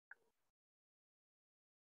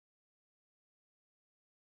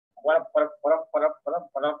What up, what up, what up, what up, what up,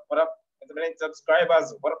 what up, what up? 20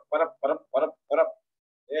 subscribers. What up, what up, what up, what up, what up?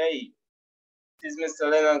 Hey, this is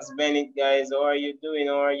Mr. Lennox Bennett, guys. How are you doing?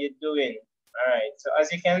 How are you doing? All right. So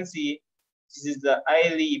as you can see, this is the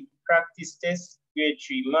iLeap practice test, grade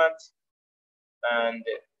 3 math. And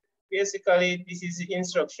basically, this is the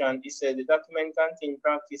instruction. It said the document contains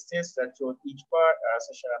practice tests that show each part or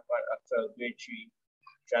section of an actual grade 3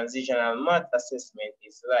 transitional math assessment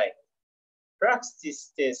is like.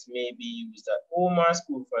 Practice tests may be used at home or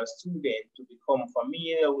school for a student to become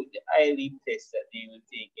familiar with the iLeap test that they will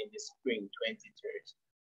take in the spring 2030.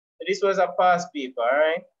 So this was a past paper, all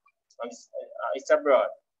right? It's abroad.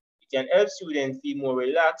 It can help students feel more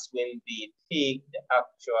relaxed when they take the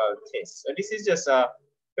actual test. So this is just a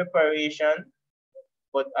preparation,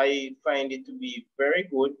 but I find it to be very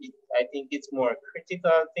good. I think it's more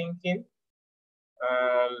critical thinking.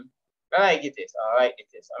 I like it. I like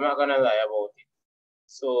it. I'm not gonna lie about it.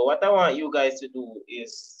 So what I want you guys to do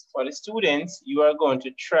is, for the students, you are going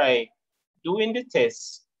to try doing the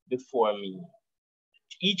test before me.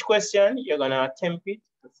 Each question, you're gonna attempt it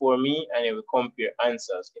before me and you will compare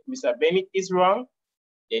answers. If Mr. Bennett is wrong,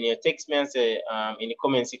 then you text me and say in the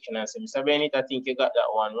comment section and say, Mr. Bennett, I think you got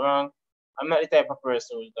that one wrong. I'm not the type of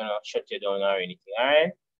person who's gonna shut you down or anything, all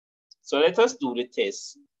right? So let us do the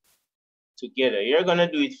test together. You're gonna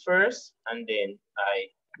do it first and then I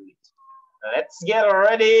do it. Let's get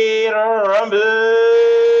ready to rumble.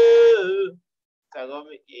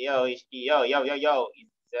 Yo, it's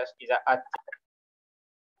a hot.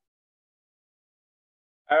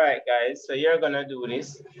 All right, guys, so you're gonna do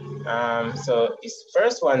this. So this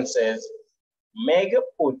first one says, Meg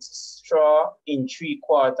puts straw in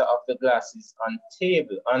 3/4 of the glasses on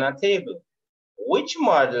a table. Which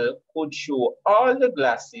model could show all the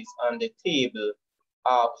glasses on the table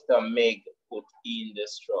after Meg put in the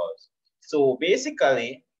straws? So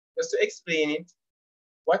basically, just to explain it,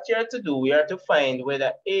 what you have to do, we have to find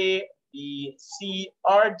whether A, B, C,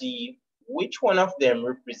 or D, which one of them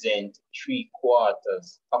represent 3/4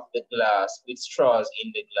 of the glass with straws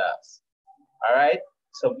in the glass. All right.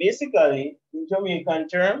 So basically, in Jamaican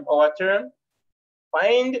term, our term,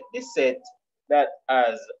 find the set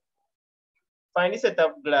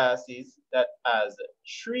of glasses that has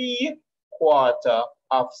 3/4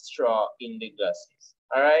 of straw in the glasses.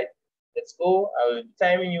 All right. Let's go. I will be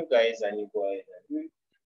timing you guys and you go ahead and do it.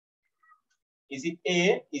 Is it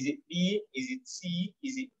A? Is it B? Is it C?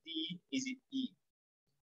 Is it D? Is it E?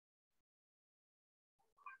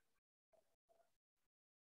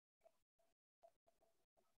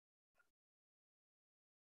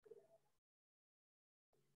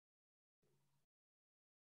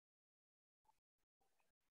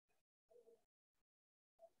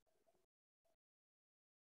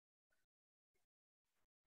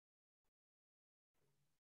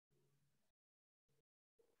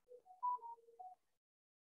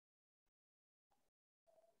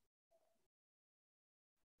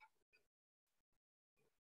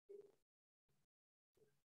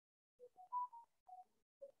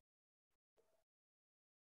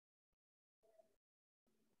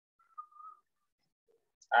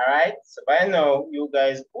 All right. So by now, you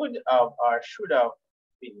guys would have or should have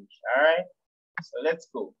finished. All right. So let's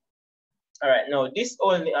go. All right. Now this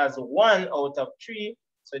only has 1 out of 3.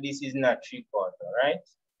 So this is not 3/4, right?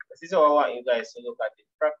 This is how I want you guys to look at it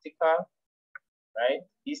practical, right?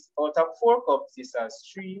 This out of 4 cups, this has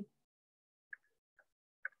 3.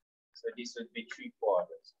 So this would be 3/4.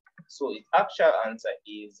 So its actual answer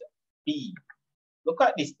is B. Look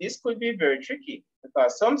at this. This could be very tricky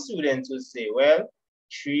because some students will say, well,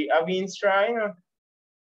 3 are being straw, you know,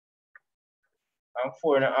 and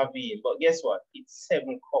 4 not are being. But guess what? It's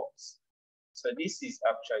 7 cups. So this is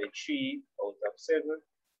actually 3 out of 7.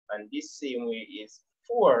 And this same way is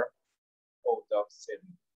 4 out of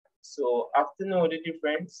 7. So after know the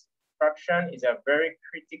difference, fraction is a very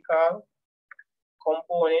critical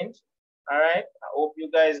component. All right. I hope you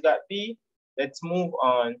guys got B. Let's move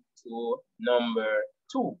on to number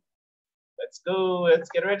 2. Let's go. Let's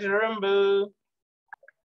get ready to rumble.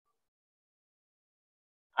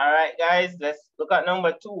 All right, guys, let's look at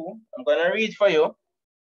number 2. I'm going to read for you,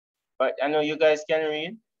 but I know you guys can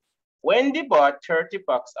read. Wendy bought 30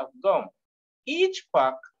 packs of gum. Each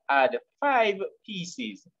pack had 5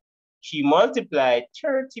 pieces. She multiplied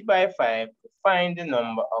 30 by 5 to find the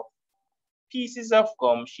number of pieces of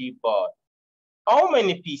gum she bought. How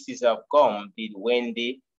many pieces of gum did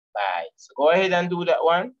Wendy buy? So go ahead and do that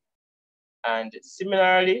one. And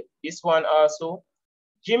similarly, this one also,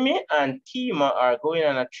 Jimmy and Tima are going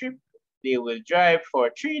on a trip. They will drive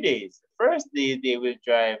for 3 days. First day, they will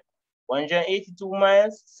drive 182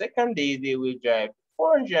 miles. Second day, they will drive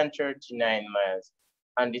 439 miles.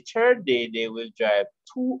 On the third day, they will drive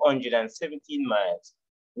 217 miles.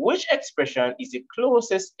 Which expression is the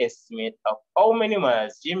closest estimate of how many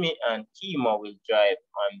miles Jimmy and Kima will drive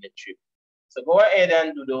on the trip? So go ahead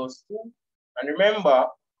and do those two. And remember,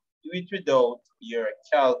 do it without your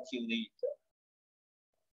calculator.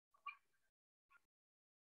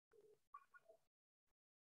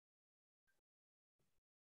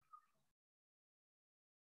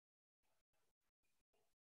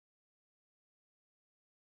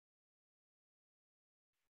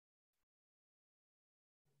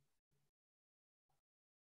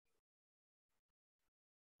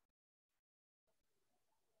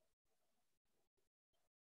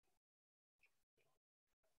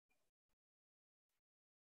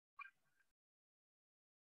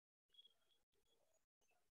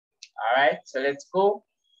 All right, so let's go.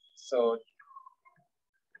 So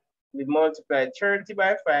we multiply 30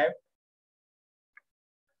 by 5.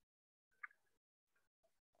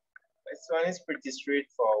 This one is pretty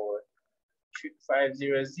straightforward. 500,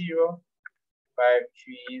 5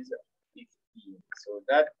 3s 15. So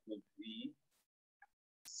that would be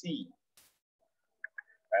C.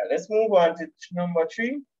 All right, let's move on to number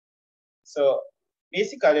 3. So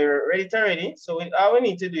basically, we're ready already. So all we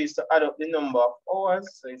need to do is to add up the number of hours.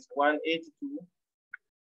 So it's 182.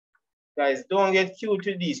 Guys, don't get cute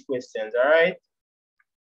to these questions, all right?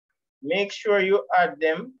 Make sure you add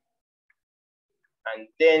them and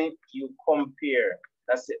then you compare.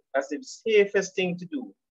 That's it. That's the safest thing to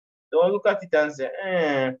do. Don't look at it and say,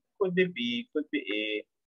 could be B, could be A.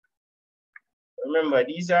 Remember,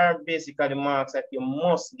 these are basically the marks that you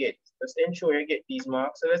must get. Just ensure you get these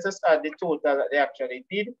marks. So let's just add the total that they actually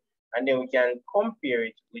did, and then we can compare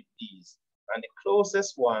it with these. And the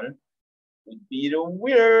closest one would be the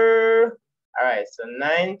winner. All right, so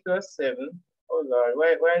 9 plus 7. Oh Lord,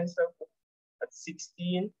 why is that? That's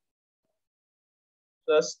 16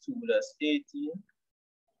 plus 2, that's 18.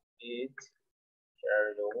 8,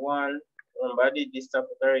 carry the 1. Remember, I did this stuff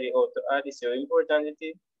already. How to add this, so important it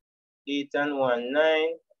is. 8 and 1,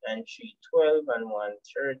 9, and 3, 12, and 1,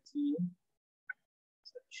 13.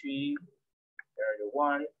 So 3, carry the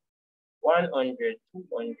 1. 100,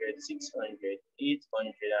 200, 600,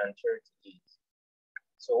 838.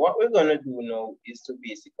 So what we're gonna do now is to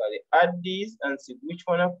basically add these and see which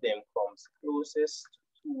one of them comes closest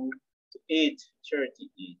to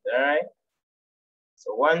 838, all right?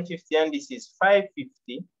 So 150 and this is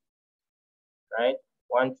 550, right?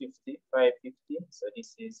 150, 550, so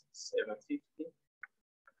this is 750.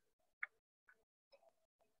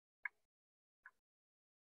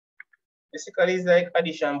 Basically, it's like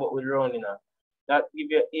addition, but with rounding up. That give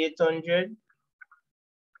you 800.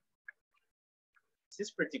 This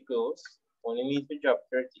is pretty close. Only need to drop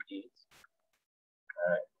 38.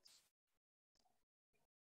 All right.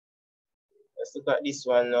 Let's look at this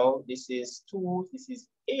one now. This is 2. This is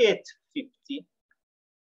 850.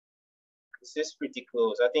 This is pretty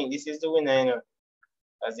close. I think this is the winner, you know,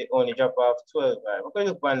 as it only drop off 12. All right. We're going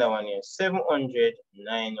to look at that one here. 700,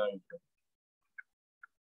 900.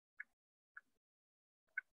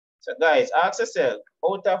 So guys, ask yourself,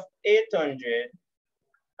 out of 800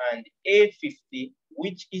 and 850,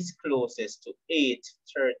 which is closest to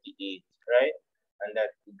 838, right? And that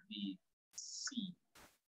would be C.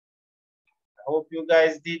 I hope you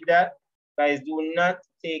guys did that. Guys, do not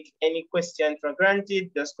take any question for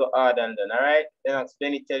granted. Just go hard and done, all right? Then I'll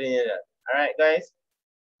explain it telling you that. All right, guys?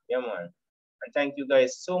 Yeah, man. And thank you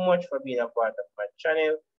guys so much for being a part of my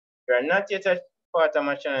channel. If you are not yet a part of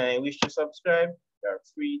my channel and you wish to subscribe, you are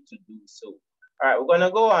free to do so. All right, we're going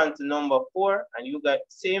to go on to number 4, and you got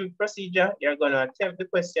same procedure. You're going to attempt the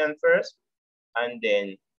question first, and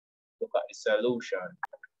then look at the solution.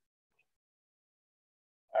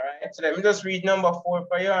 All right, so let me just read number 4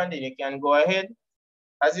 for you, and then you can go ahead.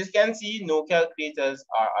 As you can see, no calculators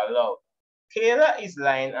are allowed. Kayla is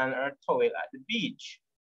lying on her towel at the beach.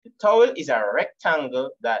 The towel is a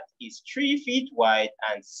rectangle that is 3 feet wide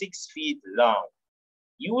and 6 feet long.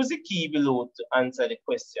 Use the key below to answer the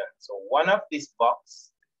question. So one of this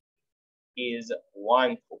box is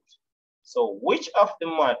 1 foot. So which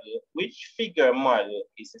figure model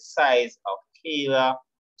is the size of Kayla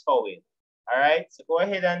towel? All right, so go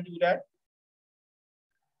ahead and do that.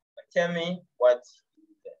 Tell me what you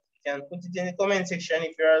can put it in the comment section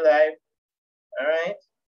if you're alive. All right,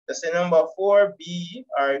 just say number 4B,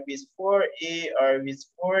 or if it's 4A, or if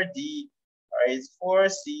it's 4D, or it's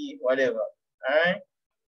 4C, whatever. All right.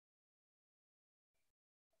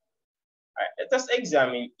 All right, let us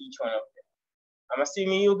examine each one of them. I'm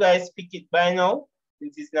assuming you guys pick it by now.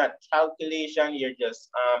 This is not calculation, you're just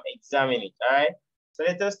examining it, all right? So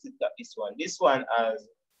let us look at this one. This one as,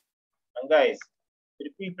 and guys, for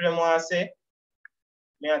the people who want to say,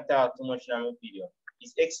 may I talk too much in my video.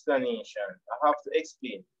 It's explanation. I have to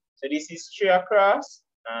explain. So this is 3 across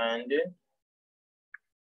and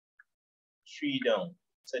 3 down.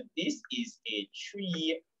 So this is a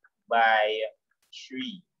 3 by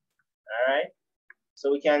 3. All right.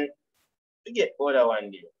 So we can get other one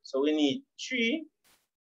there. So we need 3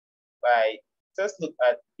 by, just look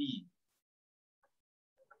at B.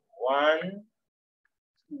 1,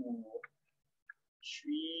 2,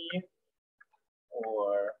 3,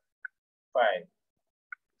 4, 5.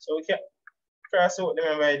 So we can cross out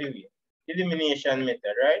them by the way. Elimination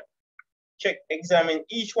method, right? Check, examine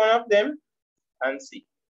each one of them and see.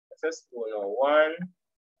 Let's just go now. 1,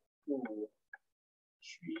 2,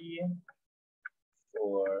 3,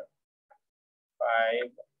 4,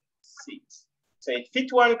 5, 6. So it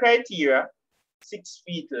fit one criteria, 6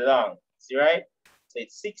 feet long. See, right? So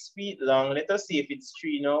it's 6 feet long. Let us see if it's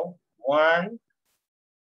 3 now. 1,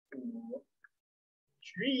 2,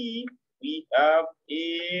 3. We have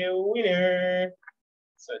a winner.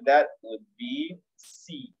 So that would be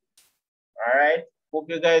C. All right. Hope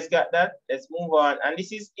you guys got that. Let's move on. And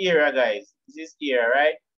this is area, guys. This is area,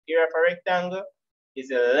 right? Area of a rectangle is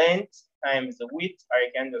the length times the width, or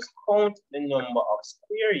you can just count the number of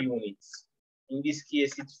square units. In this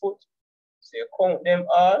case, it's foot. So you count them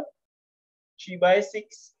all. 3 by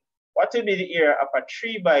 6. What will be the area of a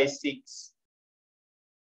 3 by 6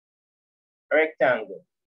 rectangle?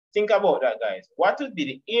 Think about that, guys. What would be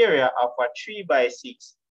the area of a 3 by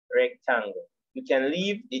 6 rectangle? You can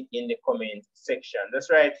leave it in the comment section.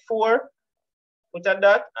 Just write 4, put a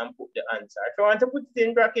dot, and put the answer. If you want to put it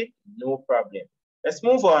in bracket, no problem. Let's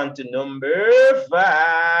move on to number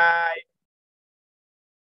 5.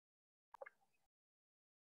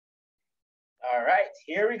 All right,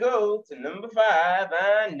 here we go to number 5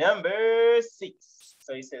 and number 6.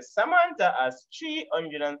 So it says Samantha has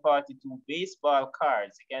 342 baseball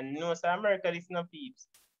cards. You can know some America, listen up, peeps.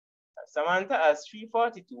 Samantha has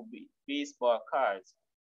 342 baseball cards.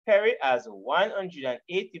 Perry has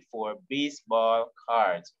 184 baseball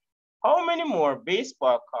cards. How many more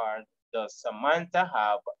baseball cards does Samantha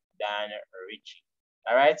have than Richie?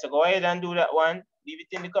 All right, so go ahead and do that one. Leave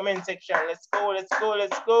it in the comment section. Let's go, let's go,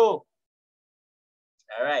 let's go.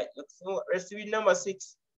 All right, let's read number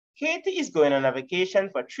 6. Katie is going on a vacation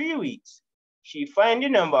for 3 weeks. She finds the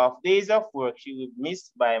number of days of work she would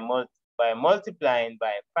miss by multiplying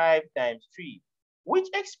by 5 times 3. Which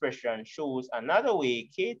expression shows another way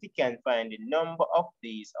Katie can find the number of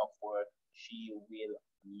days of work she will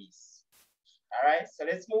miss? All right, so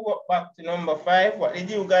let's move up back to number 5. What did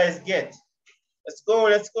you guys get? Let's go,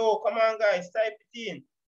 let's go. Come on, guys, type it in. If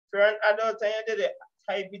you're an adult and you did it,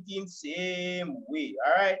 type it in same way.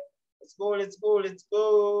 All right, let's go, let's go, let's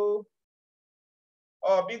go.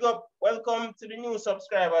 Oh, big up. Welcome to the new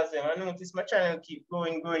subscribers. I notice my channel keep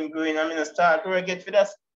growing. I'm gonna start work it for that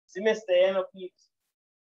semester, you know, peeps.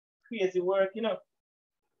 Crazy work, you know.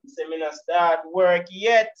 I'm gonna start work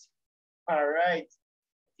yet. All right.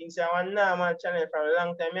 Things I want now, my channel for a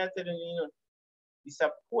long time. I tell you, know, it's a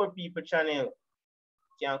poor people channel.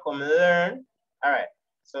 Can come learn. All right.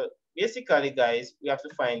 So basically, guys, we have to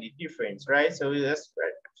find the difference, right? So we just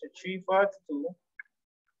write 342.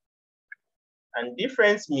 And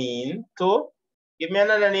difference mean to, give me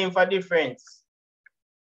another name for difference.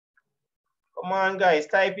 Come on, guys,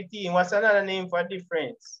 type it in. What's another name for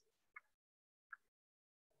difference?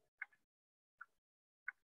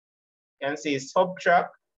 You can say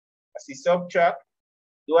subtract. I see subtract.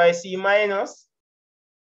 Do I see minus?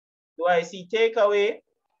 Do I see take away?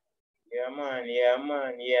 Yeah, man, yeah,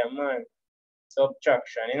 man, yeah, man.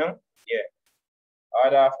 Subtraction, you know? Yeah.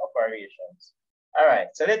 Order of operations. All right,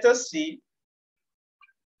 so let us see.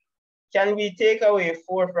 Can we take away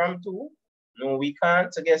 4 from 2? No, we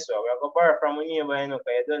can't. So guess what? We're going to borrow from a neighbor, you know,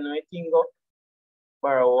 because you don't know anything, go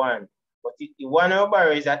borrow 1. But the 1 over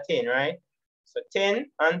borrow is a 10, right? So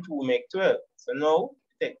 10 and 2 make 12. So now,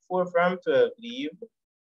 take 4 from 12, leave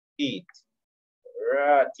 8.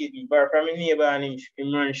 Right, we borrow from a neighbor and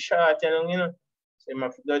him run short, you know? So I'm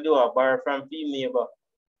going to do a borrow from the neighbor.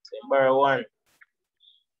 So him borrow 1.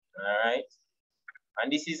 All right.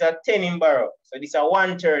 And this is a 10 in borrow. So this is a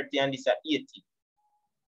 130 and this is a 80.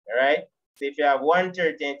 All right. So if you have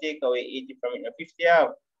 130 and take away 80 from it, 50 have.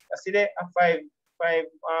 I see there a 5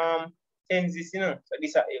 tens this, you know. So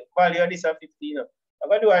this is a value of this a 50, you know. I'm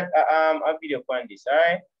gonna do a video on this. All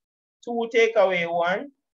right. 2 take away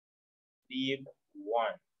 1, leave 1.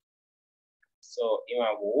 So you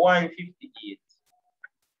have 158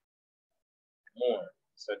 more.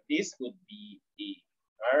 So this would be A.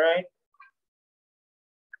 All right.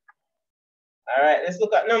 All right, let's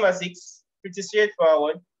look at number 6. Pretty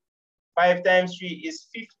straightforward. 5 times 3 is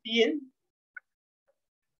 15.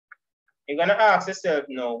 You're gonna ask yourself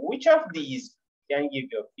now, which of these can give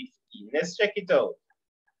you 15? Let's check it out.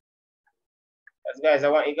 As guys, I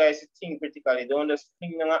want you guys to think critically. Don't just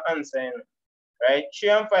think on an answer, right? 3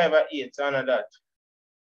 and 5 are 8, so none of that.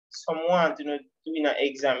 Some want to do in an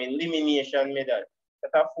exam elimination method.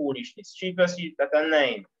 That's a foolishness. 3 plus 3, that's a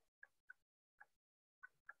 9.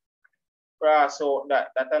 So that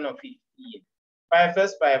are not 15. 5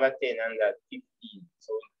 plus 5 are 10 and that's 15.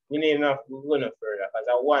 So we need enough to go no further because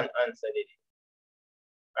I one answered it.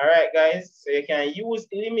 Alright guys, so you can use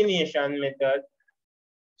elimination method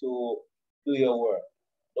to do your work.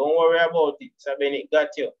 Don't worry about it. Sabeni got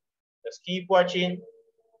you. Just keep watching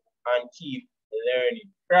and keep learning.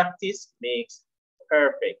 Practice makes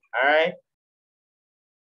perfect. Alright.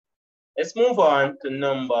 Let's move on to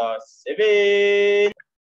number 7.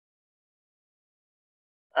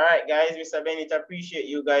 Alright guys, Mr. Bennett, appreciate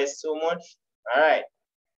you guys so much. Alright.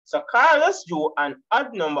 So Carlos drew an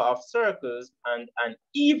odd number of circles and an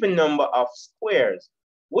even number of squares.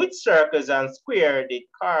 Which circles and square did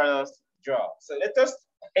Carlos draw? So let us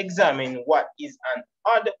examine what is an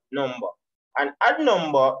odd number. An odd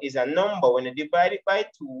number is a number when you divide it by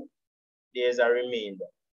 2, there's a remainder.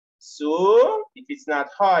 So if it's not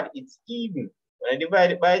odd, it's even. When I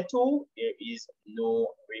divide it by 2, there is no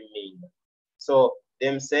remainder. So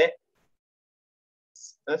them say,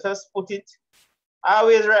 let us put it.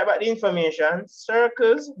 Always write back the information.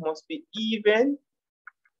 Circles must be even.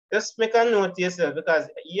 Just make a note to yourself because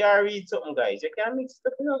you are read something, guys. You can mix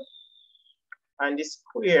stuff up. And the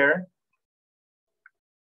square.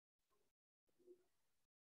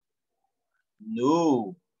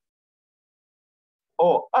 No.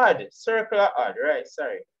 Oh, odd. Circular odd. Right,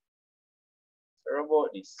 sorry. Sorry about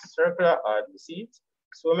this. Circular odd. You see it?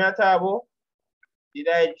 So, me talk about. Did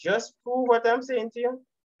I just prove what I'm saying to you?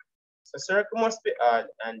 So circle must be odd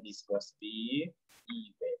and this must be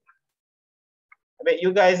even. I bet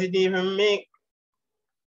you guys didn't even make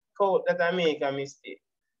code that I make a mistake.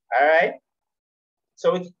 Alright?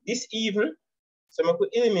 So with this even, so I could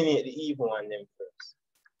eliminate the even one them first.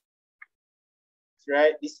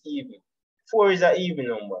 Right? This even. 4 is an even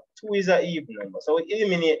number. 2 is an even number. So we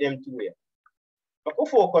eliminate them 2 here. I could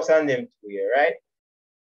focus on them 2 here, right?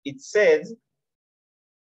 It says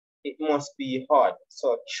it must be odd.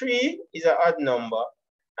 So 3 is an odd number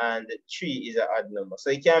and 3 is an odd number.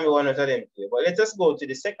 So it can be one of them two. But let us go to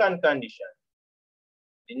the second condition.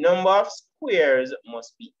 The number of squares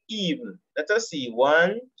must be even. Let us see.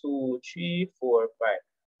 1, 2, 3, 4,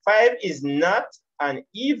 5. 5 is not an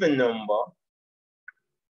even number.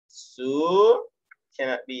 So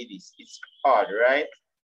cannot be this. It's odd, right?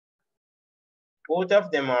 Both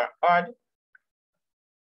of them are odd.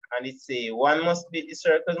 And it say the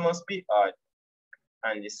circles must be odd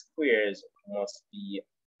and the squares must be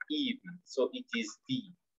even. So it is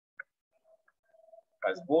D.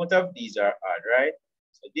 Because both of these are odd, right?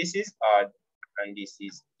 So this is odd and this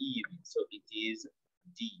is even. So it is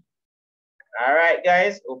D. All right,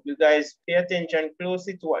 guys. Hope you guys pay attention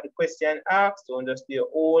closely to what the question asks to understand your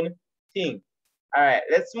own thing. All right,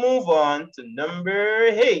 let's move on to number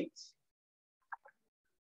 8.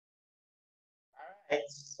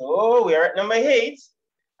 So we're at number 8.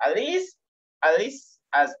 Alice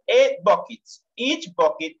has 8 buckets. Each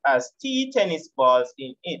bucket has 3 tennis balls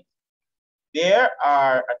in it. There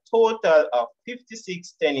are a total of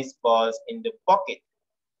 56 tennis balls in the bucket.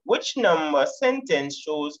 Which number sentence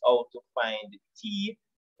shows how to find the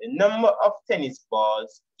number of tennis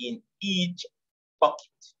balls in each bucket?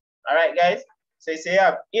 All right, guys. So you say you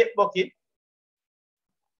have 8 buckets.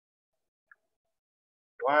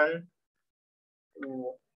 1,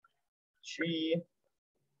 2, 3,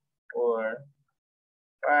 4,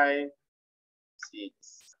 5,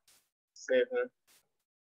 6, 7,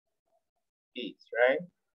 8, right?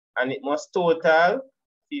 And it must total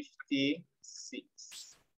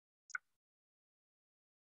 56.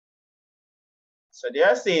 So they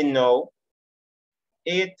are saying now,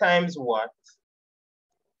 8 times what?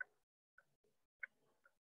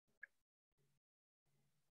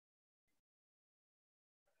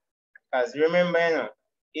 Because remember, you know,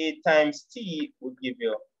 8 times t would give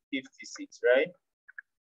you 56, right?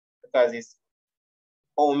 Because it's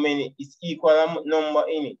how many, it's equal number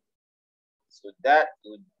in it. So that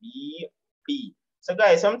would be B. So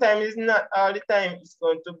guys, sometimes it's not all the time it's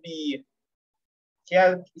going to be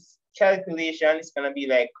calculation. It's going to be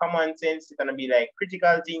like common sense. It's going to be like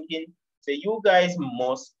critical thinking. So you guys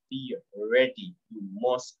must be ready. You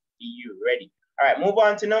must be ready. All right, move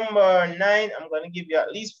on to number 9. I'm going to give you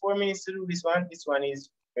at least 4 minutes to do this one. This one is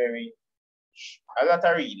very A lot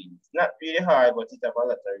of reading. It's not really hard, but it have a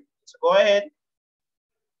lot of reading. So go ahead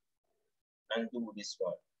and do this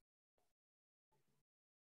one.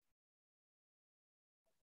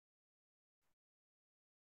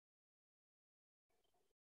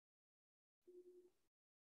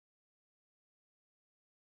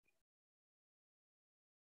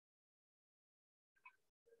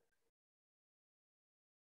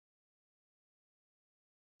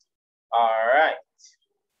 All right.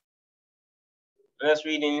 Let's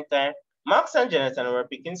read in time. Max and Jonathan were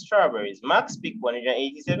picking strawberries. Max picked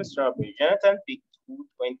 187 strawberries. Jonathan picked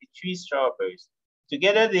 223 strawberries.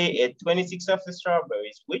 Together they ate 26 of the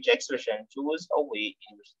strawberries. Which expression shows a way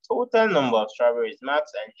in which total number of strawberries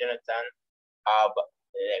Max and Jonathan have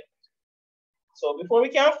left? So before we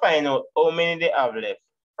can find out how many they have left,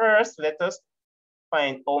 first let us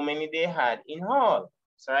find how many they had in all.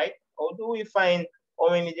 Right? How do we find how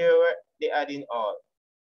many they had in all?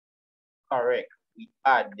 Correct. We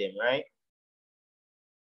add them, right?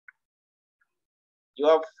 You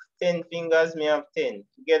have 10 fingers, me have 10.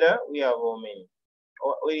 Together, we have how many?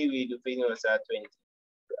 What do we do for us at 20?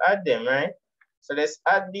 To add them, right? So let's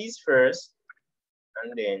add these first,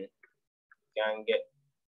 and then you can get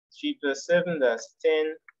 3 plus 7, that's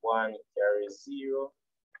 10. 1 carries 0.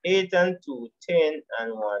 8 and 2, 10,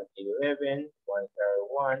 and 1, 11. 1 carry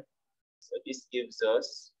 1. So this gives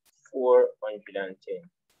us 410.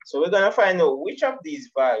 So we're going to find out which of these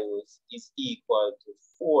values is equal to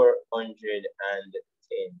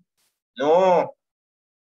 410. No.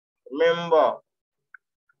 Remember,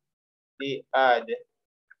 they add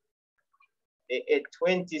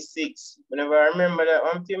 26. Whenever I remember that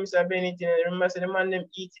one thing, Mr. Bennett, I remember the man them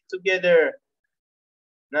eat it together.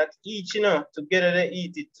 Not each, together they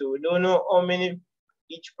eat it too. We don't know how many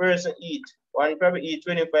each person eat. One probably eat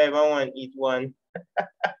 25 and one eat 1.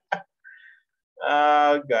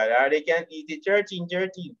 Oh God, or they can eat it 13.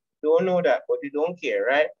 Don't know that, but they don't care,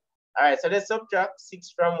 right? All right, so let's subtract 6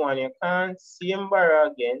 from 1. You can't same borrow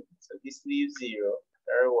again. So this leaves 0,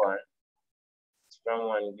 or 1. 6 from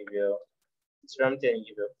 1 give you, 6 from 10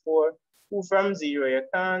 give you 4. 2 from 0 you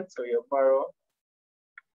can't, so you borrow.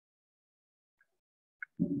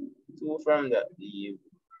 2 from that leave.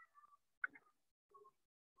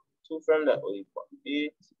 2 from that will equal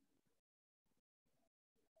 8.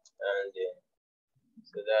 And then,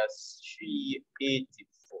 so that's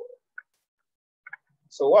 384.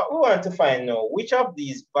 So what we want to find now, which of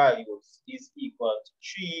these values is equal to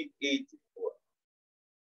 384?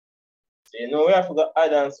 So you know we have to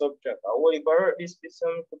add and subtract. I will borrow this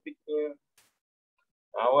person to pick in.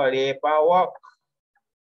 I will work.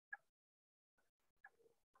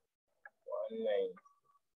 1 9.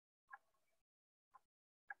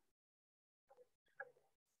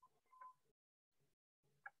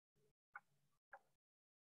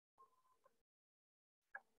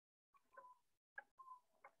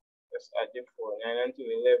 Let's add the 4. 9 and 2,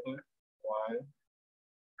 11. 1.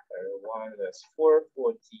 1, that's 4.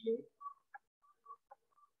 14.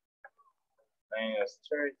 Minus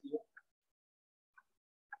 30.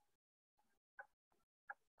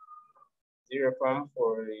 0 from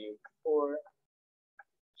 4, leave 4.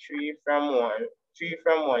 3 from 1. 3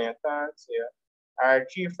 from 1, you can't see. Or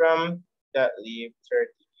 3 from that, leave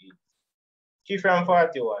 38. 3 from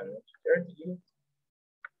 41, 38.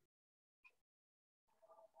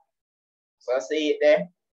 So I say it there.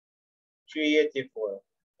 384.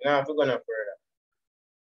 Now if we're gonna further.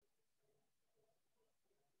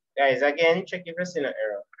 Guys, again, check if you're seeing an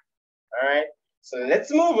error. Alright. So let's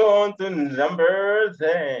move on to number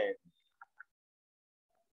 10.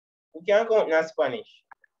 We can count in Spanish.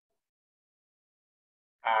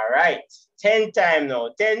 Alright. 10 time now.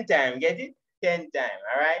 10 time. Get it? 10 time.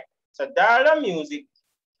 Alright. So Darla Music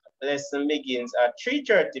lesson begins at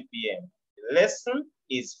 3:30 p.m. The lesson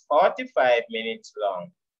is 45 minutes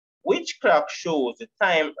long. Which clock shows the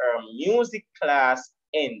time our music class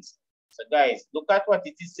ends? So guys, look at what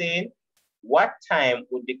it is saying. What time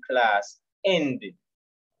would the class end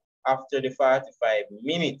after the 45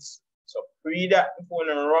 minutes? So pre that before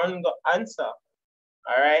you run the answer.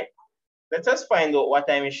 All right. Let us find out what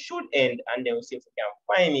time it should end, and then we'll see if we can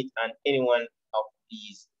find it on any one of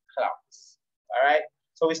these clocks. All right.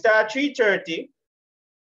 So we start at 3:30.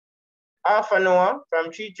 Half an hour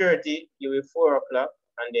from 3:30, you will 4 o'clock,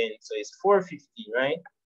 and then so it's 4:50, right?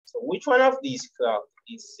 So which one of these clocks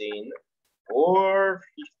is saying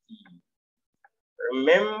 4:50?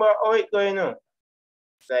 Remember how it going on?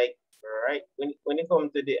 It's like right when you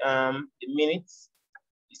come to the minutes,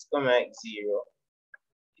 it's come like 0.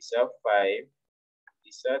 It's a 5.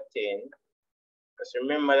 It's a 10. Just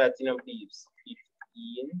remember that please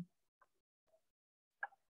 15,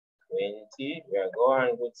 20. We are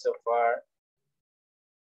going good so far.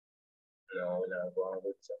 No, we're not going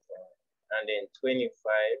good so far. And then 25.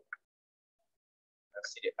 I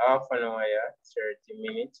see the half an hour here, 30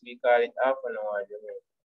 minutes. We call it half an hour. 35.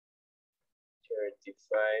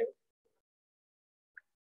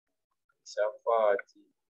 It's a 40.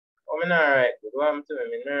 Oh, I'm not right. Good one to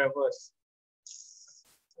me. I'm nervous.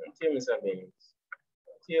 Until Mr. Bennett.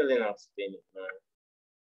 Until Linux Bennett, man.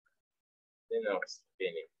 Linux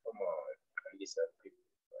Bennett. Come on. And this is 55.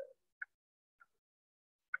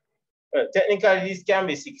 Well, technically, this can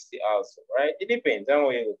be 60 also, right? It depends on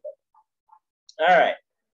where you look at it. All right.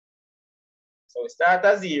 So we start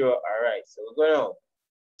at 0. All right. So we're going to.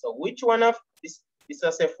 So which one of this? This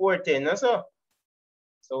is a 410, no, so?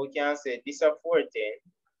 So we can say this is a 410.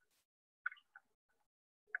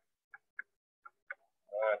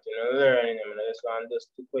 To learn, I'm just want those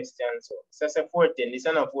 2 questions. So this is a 410. This is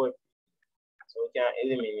a 4. So we can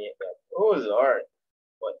eliminate that. Oh Lord.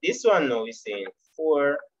 But this one now is saying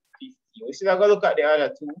 450. We still gotta look at the other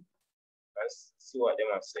 2. Let's see what they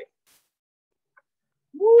must say.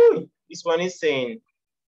 Woo! This one is saying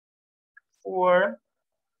 4.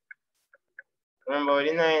 Remember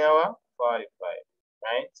the 9 hour? 45.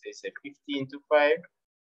 Right? So it's a 15 to 5. And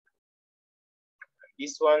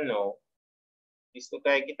this one now. This look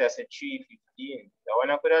like it as a 315. That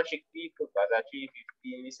one I could have tricked people because a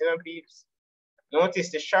 315. Listen up, peeps.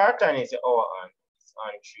 Notice the shorten is the hour on. It's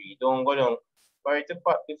on 3. Don't go down for it to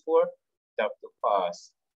pop before. You have to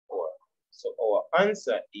pass 4. So our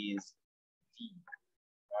answer is D.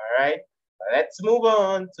 Alright. Let's move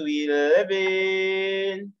on to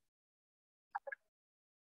 11.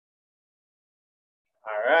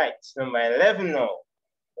 Alright, number 11 now.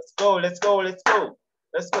 Let's go, let's go, let's go.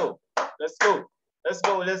 Let's go, let's go. Let's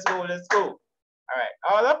go, let's go, let's go. All right,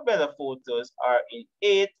 all of Bella photos are in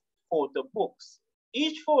 8 photo books.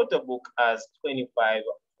 Each photo book has 25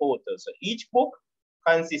 photos. So each book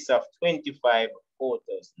consists of 25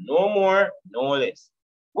 photos. No more, no less.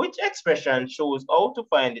 Which expression shows how to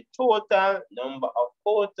find the total number of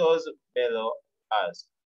photos Bella has?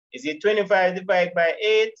 Is it 25 divided by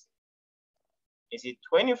 8? Is it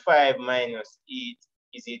 25 minus 8?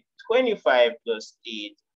 Is it 25 plus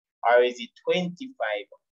 8? Or is it 25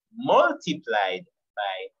 multiplied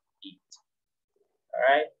by 8? All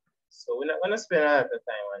right. So we're not going to spend a lot of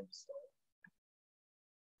time on this one.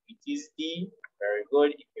 It is D. Very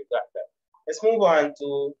good if you got that. Let's move on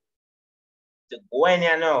to Gwen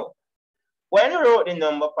now. Gwen wrote the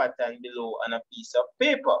number pattern below on a piece of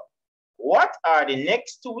paper. What are the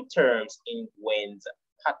next 2 terms in Gwen's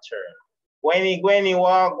pattern? Gwenny, Gwen.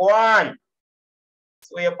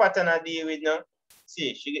 So your pattern I deal with now.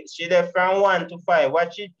 See, she left from 1 to 5.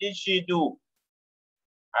 What did she do?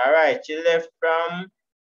 All right, she left from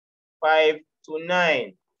 5 to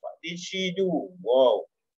 9. What did she do? Wow.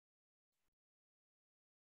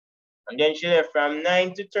 And then she left from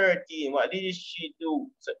 9 to 13. What did she do?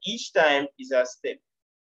 So each time is a step.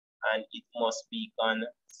 And it must be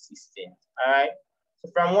consistent. All right.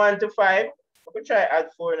 So from 1 to 5, we could try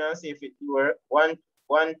add 4 now and see if it works. 1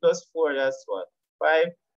 plus 4, that's what?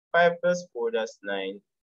 5. 5 plus 4, that's 9.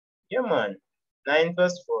 Yeah, man. 9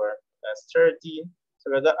 plus 4, that's 13.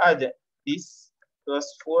 So we're going to add this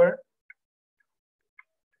plus 4.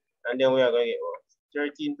 And then we are going to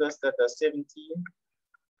get 13 plus that, that's 17.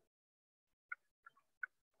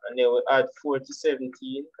 And then we add 4 to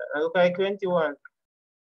 17. And look like 21. All right,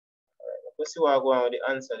 let's see what I'm going with the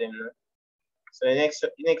answer them now. So the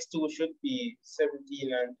next 2 should be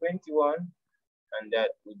 17 and 21. And that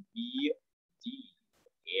would be D.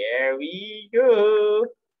 Here we go.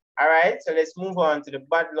 All right, so let's move on to the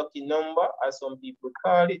bad lucky number, as some people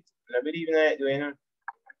call it. And I believe in it, you know.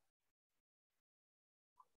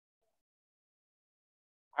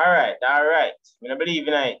 All right. I believe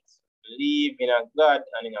in it. Believe in a God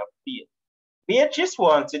and in a faith. Beatrice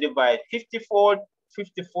wants to divide 54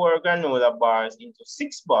 granola bars into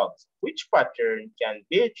 6 bags. Which pattern can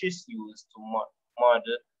Beatrice use to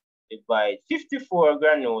model divide 54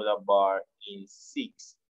 granola bar in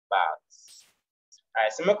 6 bags? All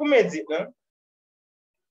right, so I'm going to make it now.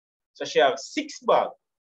 So she has 6 bags.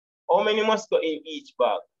 How many must go in each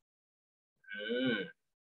bag?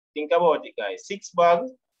 Think about it, guys. 6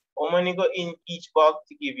 bags. How many go in each bag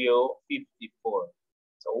to give you 54?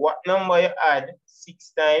 So what number you add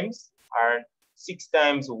 6 times, or 6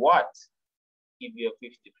 times what give you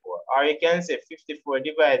 54? Or you can say 54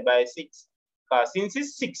 divided by 6. Because since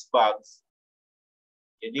it's 6 bags,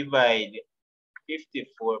 you divide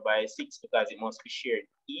 54 by 6 because it must be shared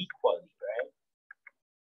equally, right?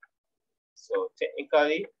 So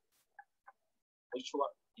technically, which one?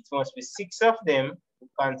 It must be 6 of them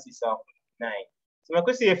consists of 9. So I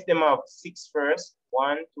could say if them have 6 first.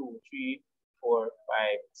 1, 2, 3, 4, 5,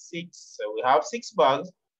 6. So we have 6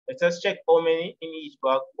 bags. Let us check how many in each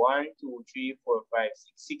bag. 1, 2, 3, 4, 5,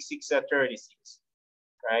 6. 6, 6 are 36.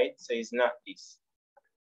 Right? So it's not this.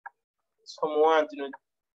 Someone want to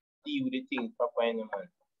deal with the thing proper in the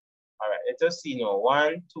month. All right, let us see now.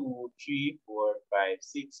 1, 2, 3, 4, 5,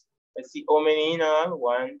 6. Let's see how many in all.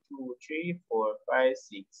 1, 2, 3, 4, 5,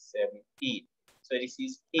 6, 7, 8. So this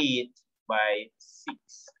is 8 by 6.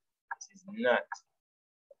 This is not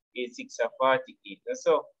 8, 6 are 48. And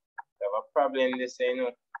so we have a problem this, you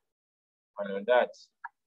know. I know that.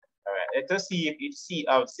 All right, let us see if you see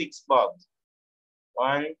have 6 bags.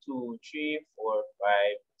 1, 2, 3, 4,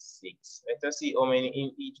 5, 6. Let us see how many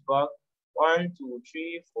in each bag. 1, 2,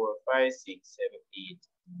 3, 4, 5, 6, 7, 8,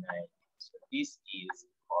 9. So this is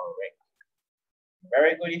correct.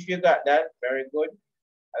 Very good if you got that. Very good.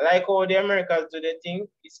 I like how the Americans do the thing.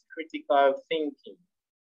 It's critical thinking.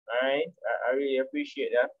 All right. I really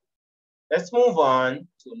appreciate that. Let's move on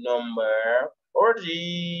to number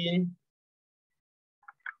 14.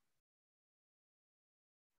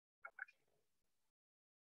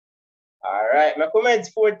 All right. My comment is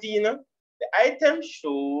 14. The items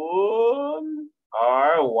shown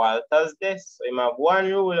are Walter's desk. So you have 1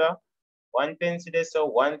 ruler, 1 pencil there, so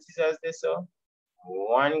 1 scissors there, so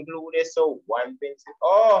 1 glue there, so 1 pencil.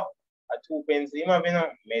 Oh, a 2 pencil. You have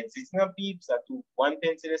medicine peeps, a 1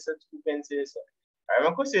 pencil there, so 2 pencils there, so. All right,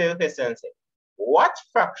 my question say, what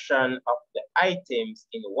fraction of the items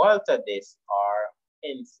in Walter's desk are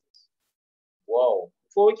pencils? Wow.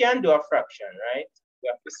 Before we can do a fraction, right? We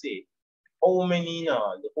have to say how many in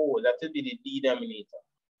all, the whole, that will be the denominator.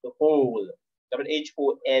 The whole,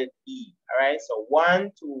 W-H-O-L-E. All right, so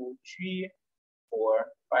 1, 2, 3, 4,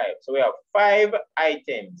 5. So we have 5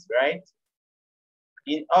 items, right?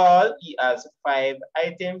 In all, he has 5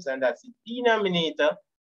 items, and that's the denominator.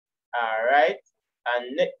 All right,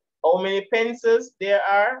 and how many pencils there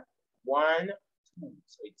are? 1, 2.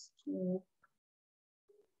 So it's 2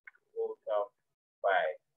 out of 5.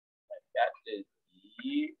 And that is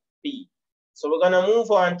the B. So we're gonna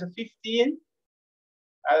move on to 15.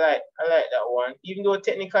 I like that one. Even though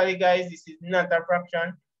technically, guys, this is not a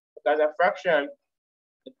fraction, because a fraction,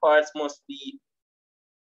 the parts must be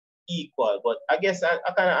equal. But I guess I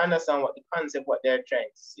kind of understand what the concept, what they're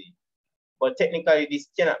trying to say. But technically, this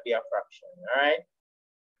cannot be a fraction, all right?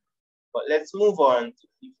 But let's move on to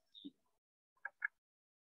 15.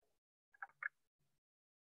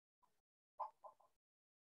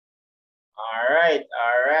 All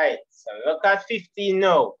right. So look at 15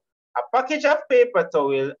 now. A package of paper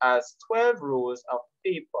towel has 12 rolls of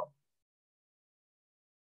paper.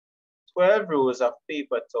 12 rolls of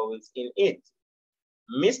paper towels in it.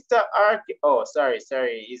 Mr. R. Oh, sorry.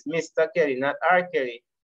 It's Mr. Kelly, not R. Kelly.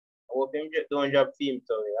 I hope him don't drop theme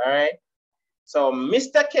towel, all right? So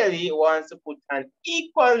Mr. Kelly wants to put an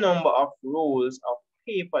equal number of rolls of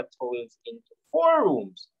paper towels into 4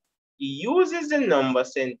 rooms. He uses the number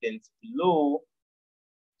sentence below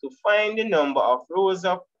to find the number of rows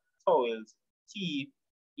of towels T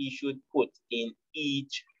he should put in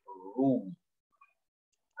each room.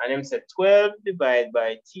 And then said 12 divided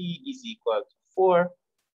by T is equal to 4. All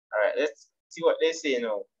right, let's see what they say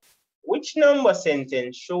now. Which number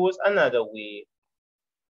sentence shows another way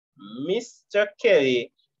Mr.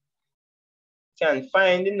 Kelly can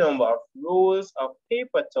find the number of rows of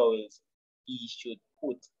paper towels he should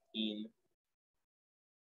put in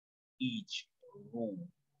each room?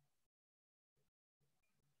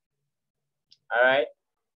 All right,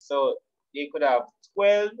 so they could have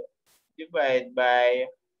 12 divided by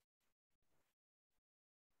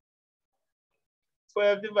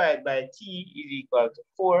T is equal to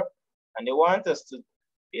 4, and they want us to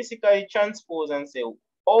basically transpose and say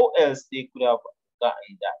how else they could have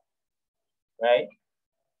gotten that, right?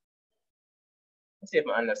 Let's see if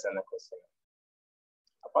I understand the question.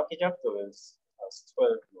 A package of towels has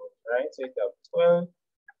 12 rows, right? So it have 12.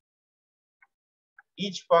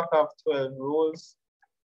 Each pack of 12 rows.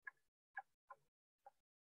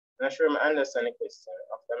 I'm not sure I understand the question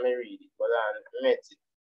after I read it, but I met it.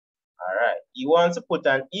 All right. He wants to put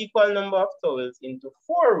an equal number of towels into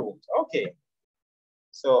 4 rooms. Okay.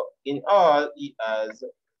 So in all, he has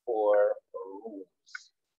 4 rooms.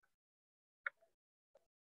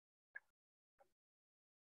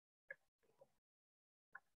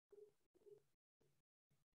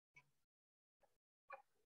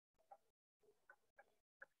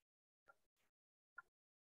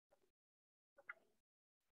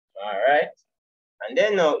 All right. And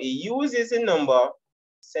then now he uses the number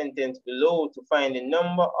sentence below to find the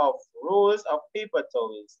number of rows of paper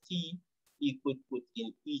towels T he could put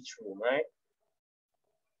in each room, right?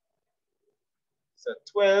 So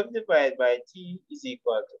 12 divided by 3 is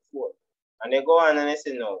equal to 4. And they go on and they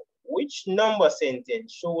say, now, which number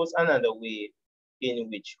sentence shows another way in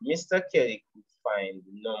which Mr. Kelly could find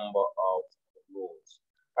the number of rows?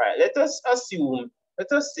 All right, let us assume,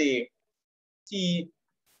 let us say T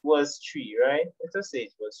was 3, right? Let us say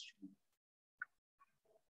it was 3.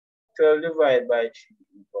 12 divided by 3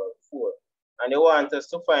 equals 4. And they want us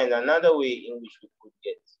to find another way in which we could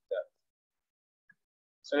get that.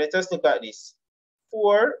 So let us look at this.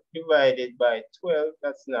 4 divided by 12,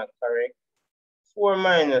 that's not correct. 4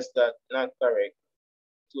 minus that, not correct.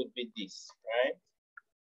 It would be this, right?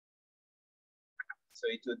 So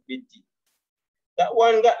it would be D. That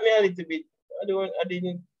one got me a little bit, I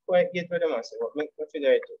didn't quite get what I'm saying, but make me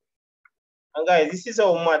figure it out. And guys, this is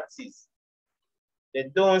how maths is. They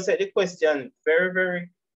don't set the question very, very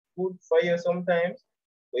good for you sometimes,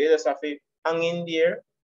 but you just have to hang in there,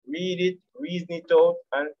 read it, reason it out,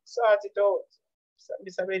 and sort it out.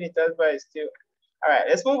 This is a advice too. All right,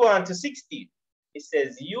 let's move on to 16. It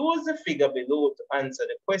says, use the figure below to answer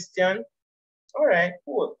the question. All right,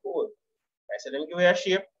 cool, cool. I said, let me give you a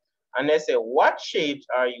shape. And they say, what shapes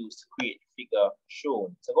are used to create the figure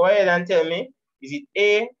shown? So go ahead and tell me, is it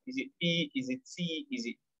A, is it B, is it C, is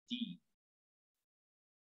it D?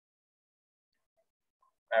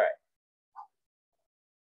 All right.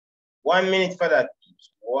 1 minute for that.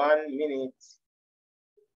 1 minute.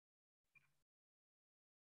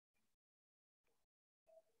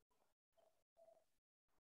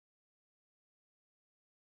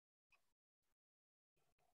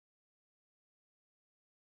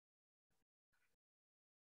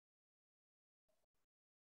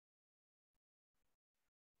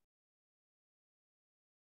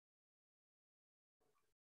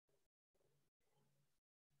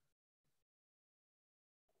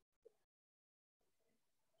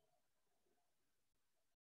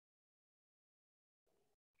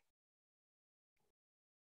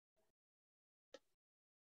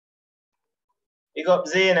 Big up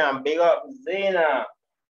Zena, big up Zena.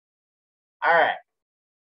 All right.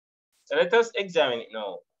 So let us examine it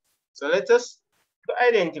now. So let us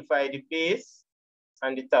identify the base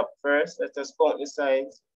and the top first. Let us count the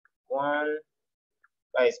sides. 1,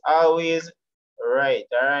 guys, always right.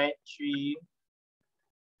 All right. 3,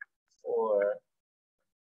 4,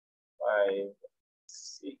 5,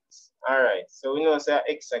 6. All right. So we know it's a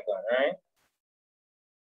hexagon, right?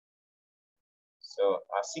 So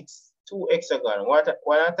a 2 hexagon. What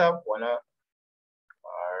on top? One on.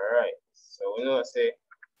 All right. So we know say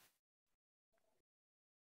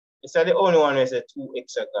it's the only one is a 2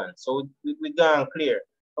 hexagon. So we gone clear.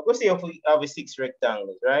 I could say if we have a 6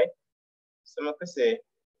 rectangles, right? So I could say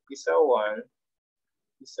this a 1,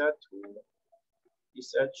 this a 2,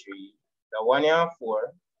 this a 3, the 1 and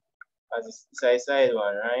 4 as the side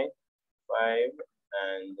one, right? 5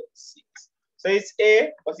 and 6. So it's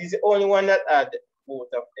A, but it's the only one that had both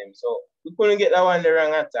of them. So we couldn't get that one the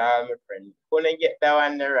wrong at all, my friend. We couldn't get that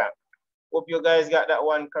one the wrong. Hope you guys got that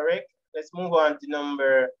one correct. Let's move on to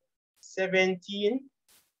number 17.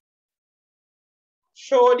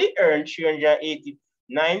 Shodi earned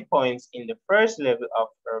 389 points in the first level of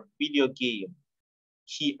her video game.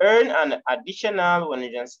 She earned an additional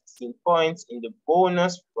 116 points in the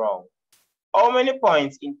bonus round. How many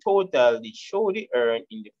points in total did Shodi earn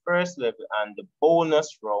in the first level and the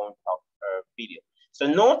bonus round of her video? So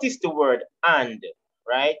notice the word and,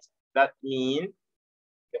 right? That means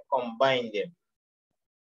you combine them.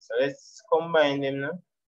 So let's combine them now.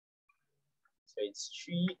 So it's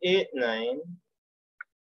 389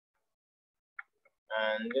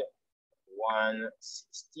 and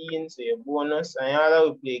 116. So your bonus, and y'all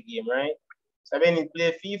will play game, right? So when you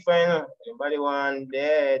play FIFA, you know, anybody want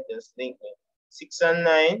there, just link me. 6 and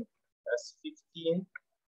 9, that's 15.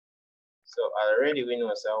 So already we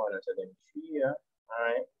know, so I want to tell them 3 here. All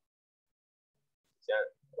right. So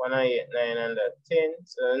 1 and 8, 9 and 10.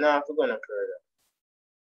 So now we're going to further.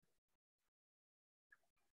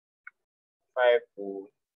 5, 4,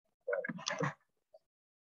 5.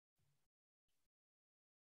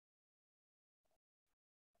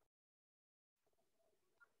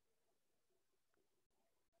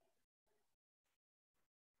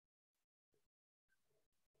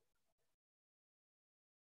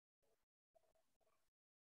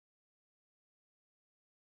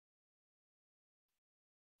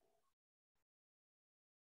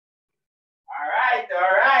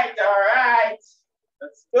 All right.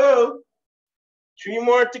 Let's go. 3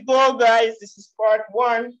 more to go, guys. This is part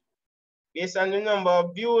 1. Based on the number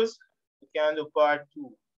of views, we can do part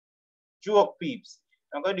 2. Joke peeps.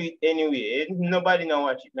 I'm gonna do it anyway. Nobody now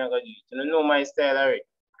watch it, I'm gonna do it. You know my style already.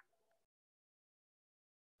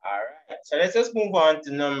 Alright, so let's just move on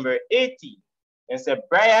to number 80. And say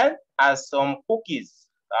Brian has some cookies.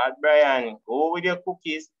 Start Brian, go with your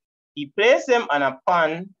cookies. He placed them on a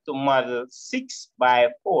pan to model 6 by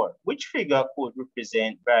 4. Which figure could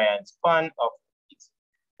represent Brian's pan of cookies?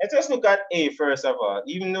 Let's just look at A first of all,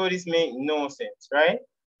 even though this makes no sense, right?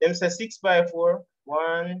 Them say 6 by 4.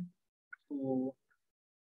 1, 2,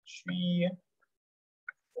 3,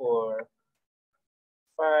 4,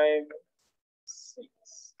 5, 6.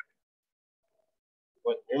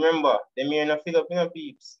 But remember, they may not fill up in a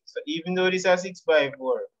peeps. So even though this is 6 by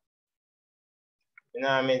 4, you know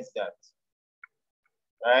what I mean that.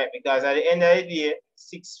 Right? Because at the end of the day,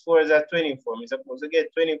 6 4 is 24. I'm supposed to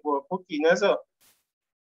get 24 cookies. No, so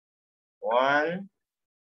 1,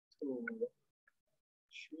 2,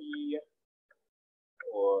 3,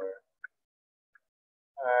 4,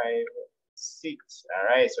 5, 6. All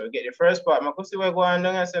right, so we get the first part. I could see we're going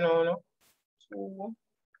down and say no. 2,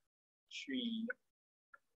 3.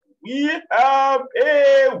 We have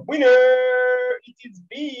a winner. It is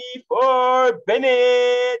B for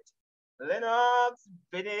Bennett. Lennox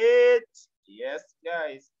Bennett. Yes,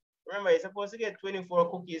 guys. Remember, you're supposed to get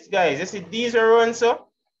 24 cookies. Guys, you see these are runs, so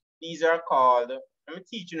these are called, let me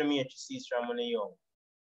teach you the matrices from when you're young.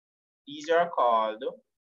 These are called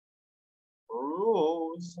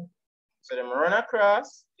rows. So them run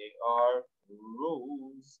across, they are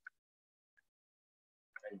rows.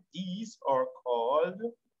 And these are called,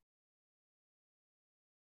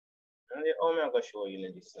 and I'm going to show you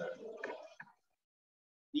in this one.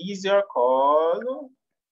 These are called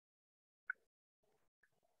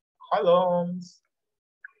columns.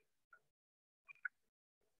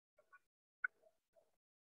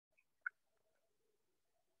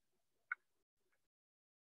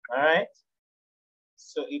 All right.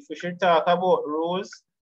 So if we should talk about rows,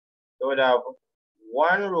 we would have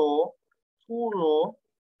 1 row, 2 row,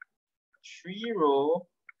 3 row,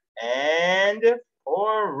 and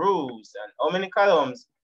 4 rows. And how many columns?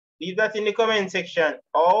 Leave that in the comment section.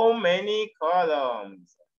 How many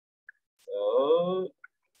columns? So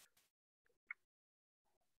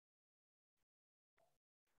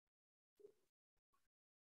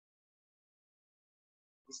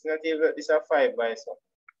it's not even, it's a 5 by so.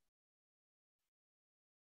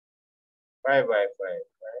 5 by 5,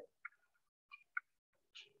 right?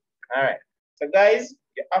 All right. So guys,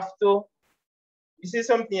 you have to, this is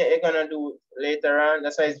something that you're gonna do later on.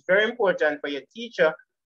 That's why it's very important for your teacher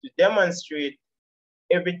to demonstrate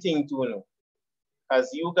everything to you. Because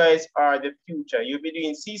you guys are the future. You'll be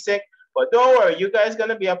doing CSEC, but don't worry, you guys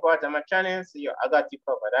gonna be a part of my channel, so I got you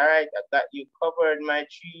covered. All right, I got you covered, my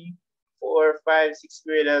 3, 4, 5, 6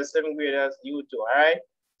 graders, 7 graders, you too. All right.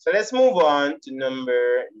 So let's move on to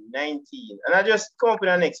number 19. And I just come up with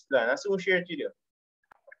an next plan. I soon share it with you.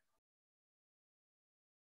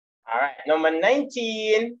 All right, number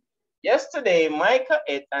 19. Yesterday, Micah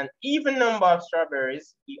ate an even number of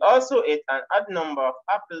strawberries. He also ate an odd number of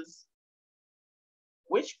apples.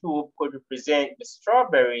 Which group could represent the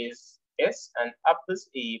strawberries S and apples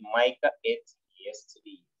A Micah ate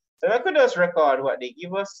yesterday? So I could just record what they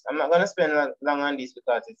give us. I'm not gonna spend long on this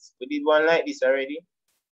because we did one like this already.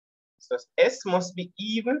 So S must be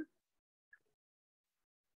even.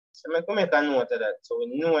 So I'm gonna make a note of that. So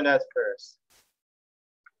we know that first.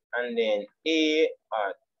 And then A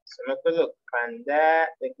odd. So make a look on that,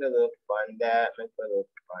 make a look on that, make a look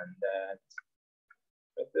on that.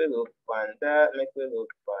 Make a look on that, make a look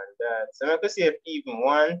on that. So I'm going to see if even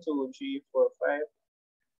 1, 2, 3, 4, 5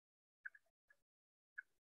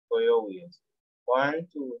 for your wheels. 1,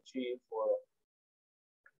 2, 3, 4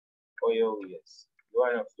 for your wheels.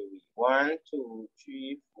 One of the wheels. 1, 2,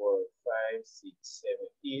 3, 4, 5, 6, 7,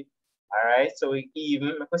 8. All right, so we even.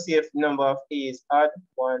 I'm going to see if number of A is odd.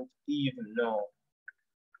 1 even. No.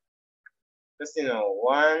 Just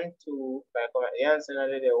 1, 2, 5. Come at the answer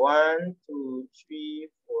now. 1, 2, 3,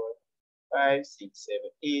 4, 5, 6, 7,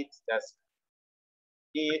 8. That's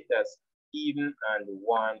 8. That's even, and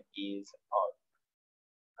 1 is odd.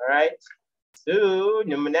 All right. So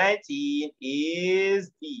number 19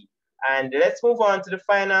 is D. And let's move on to the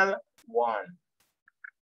final one.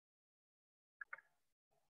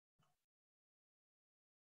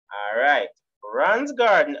 All right. Ron's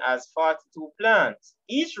garden has 42 plants.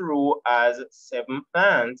 Each row has 7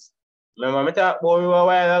 plants. Remember me talked about row a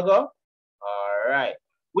while ago? All right.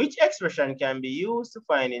 Which expression can be used to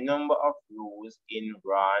find the number of rows in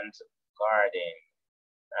Ron's garden?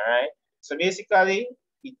 All right. So basically,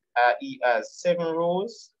 he has 7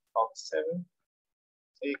 rows of 7.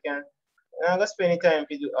 So you can, I'm not gonna spend any time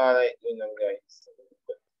to do all that, guys.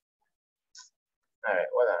 All right,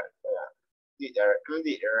 hold on, hold on. Did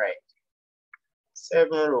it right. 7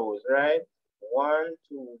 rows, right? 1,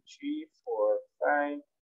 2, 3, 4, 5,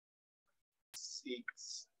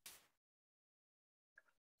 6,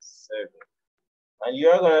 7. And you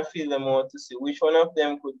are going to fill them out to see which one of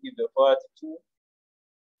them could give the 42.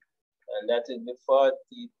 And that is the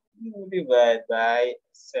 42 divided by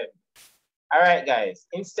 7. All right, guys.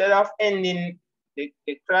 Instead of ending the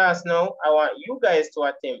class now, I want you guys to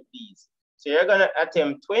attempt these. So you're going to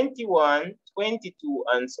attempt 21, 22,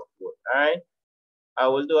 and so forth. All right. I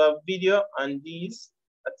will do a video on these.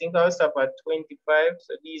 I think I'll stop at 25.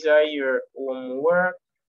 So these are your homework.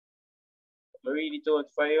 I'll read it out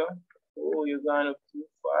for you. Oh, you're gone up too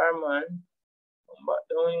far, man. Come back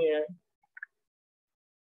down here.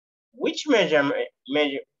 Which measurement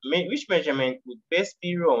would best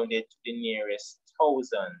be rounded to the nearest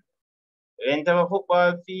 1,000? Length of a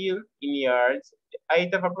football field in yards, the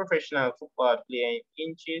height of a professional football player in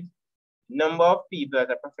inches, number of people at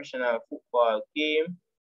a professional football game,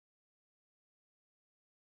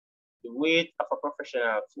 the weight of a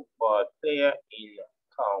professional football player in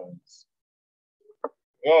pounds.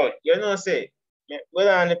 Oh, you know, say, well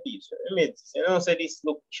on the picture, you know, say this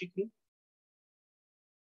look tricky.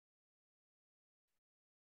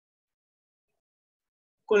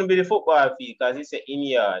 Couldn't be the football field because it's in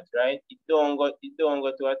yards, right? It don't go to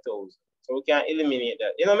 1,000. So we can eliminate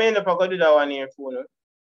that. You know, me end up going to do that one here for no?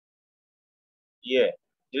 Yeah.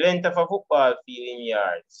 The length of a football field in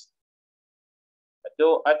yards.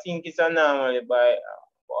 I think it's a normally by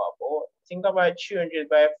think about 300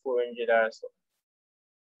 by 400 or so.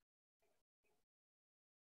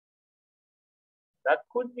 That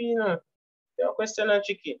could be, you know, the question is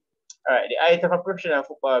tricky. All right, the height of a professional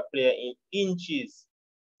football player in inches.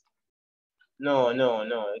 No.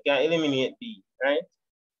 You can eliminate B, right?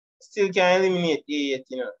 Still can eliminate A yet,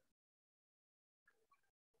 you know.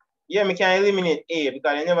 Yeah, we can eliminate A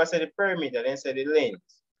because they never said the perimeter, they said the length,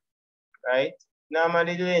 right?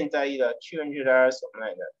 Normally the length are either 300 or something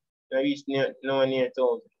like that. You reach nowhere near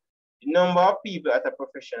 1,000. The number of people at a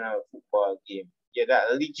professional football game. Yeah,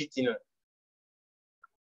 that legit, you know.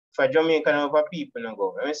 For Jamaican over people no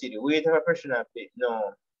go. Let me see the weight of a professional player.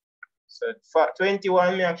 No. So for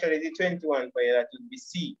 21, me actually did 21 for you, that would be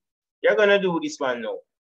C. You're gonna do this one now.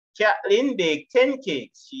 Kathleen baked 10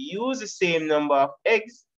 cakes. She used the same number of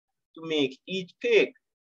eggs to make each cake.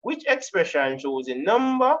 Which expression shows the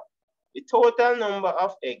total number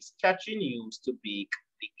of eggs Catherine used to bake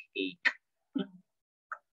the cake?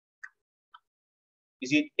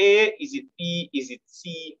 Is it A, is it B, is it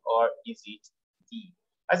C, or is it D?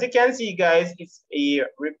 As you can see, guys, it's a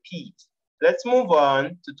repeat. Let's move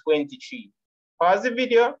on to 23. Pause the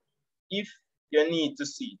video if you need to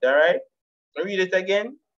see it, all right? I'll read it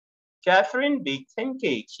again. Catherine baked 10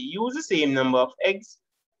 cakes. She used the same number of eggs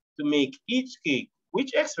to make each cake.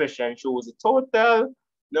 Which expression shows the total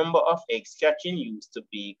number of eggs Catherine used to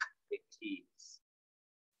bake the cakes?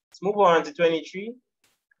 Let's move on to 23.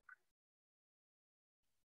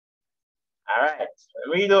 All right,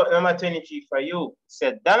 read out number 23 for you. It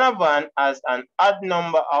said Donovan has an odd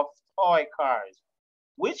number of toy cars.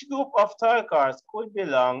 Which group of toy cars could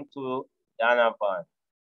belong to Donovan?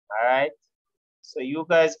 All right, so you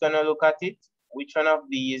guys gonna look at it. Which one of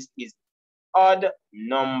these is odd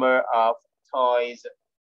number of toys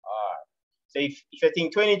are? So if you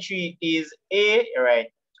think 23 is A, right,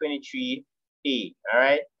 23A, all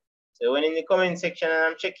right? So when in the comment section and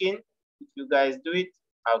I'm checking, if you guys do it,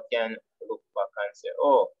 I can look back and say,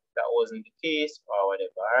 oh, that wasn't the case or whatever,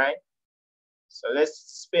 all right? So let's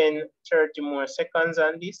spend 30 more seconds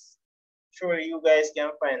on this. Sure, you guys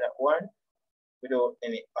can find that one without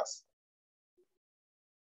any fuss.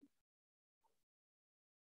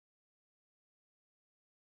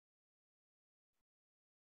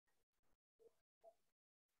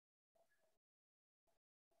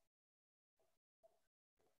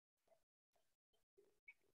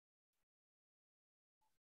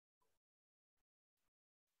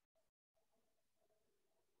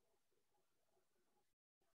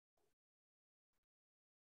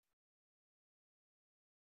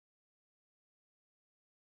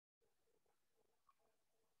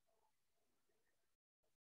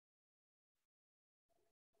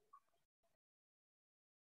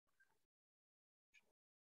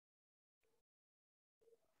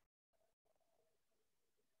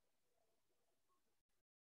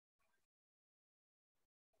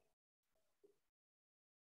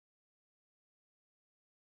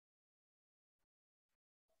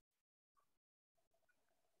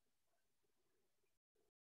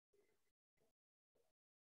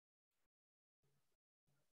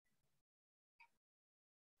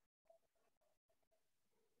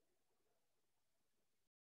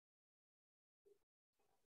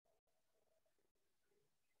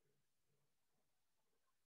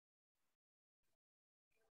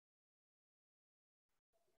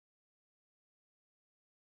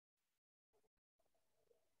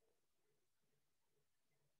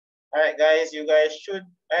 All right, guys, you guys should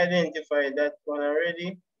identify that one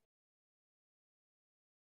already.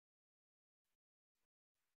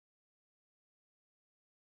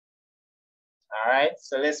 All right,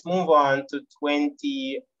 so let's move on to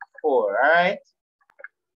 24, all right?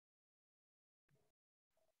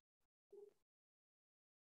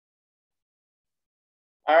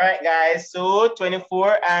 All right, guys, so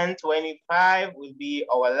 24 and 25 will be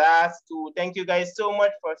our last two. Thank you guys so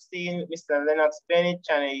much for seeing Mr. Lennox Bennett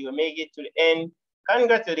channel. You make it to the end.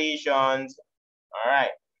 Congratulations. All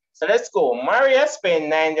right, so let's go. Maria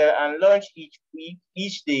spent $9 on lunch each week,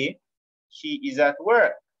 each day she is at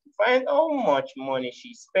work. To find how much money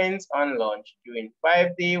she spends on lunch during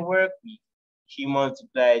 5-day work week, she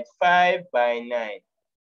multiplied 5 by 9.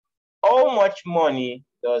 How much money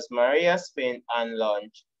does Maria spend on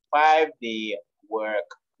lunch 5-day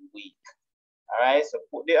work week? All right, so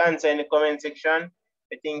put the answer in the comment section.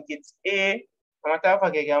 I think it's A. I'm matter of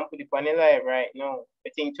fact, I can put it on the live right now. I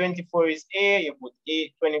think 24 is A, you put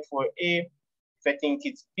A, 24A. If I think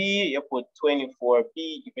it's B, you put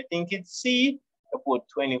 24B. If I think it's C, you put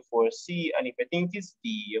 24C. And if I think it's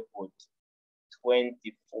D, you put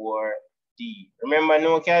 24D. Remember,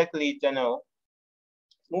 no calculator now.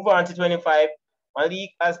 Move on to 25. Malik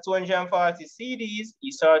has 240 CDs.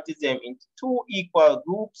 He sorted them into 2 equal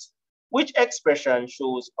groups. Which expression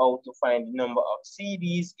shows how to find the number of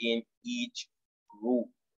CDs in each group?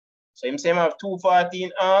 So him say I have 240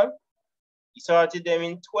 in all. He sorted them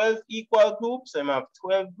in 12 equal groups. So I have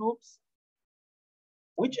 12 groups.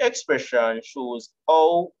 Which expression shows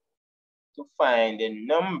how to find the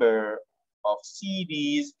number of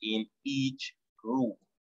CDs in each group?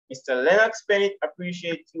 Mr. Lennox Bennett,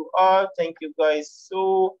 appreciate you all. Thank you guys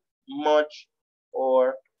so much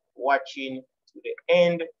for watching to the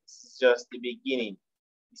end. This is just the beginning.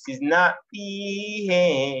 This is not the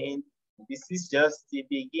end. This is just the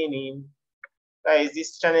beginning. Guys,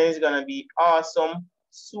 this channel is gonna be awesome,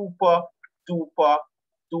 super, duper,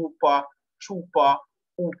 duper, chuper,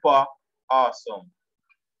 hooper, awesome.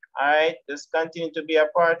 All right, just continue to be a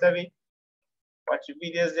part of it. Watch the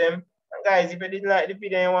videos them. And guys, if you didn't like the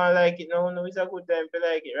video and you want to like it, no, it's a good time to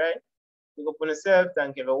like it, right? Look up on yourself.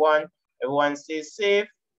 Thank everyone. Everyone stay safe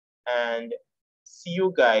and see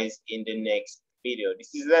you guys in the next video.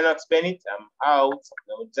 This is Lennox Bennett. I'm out,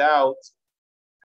 no doubt.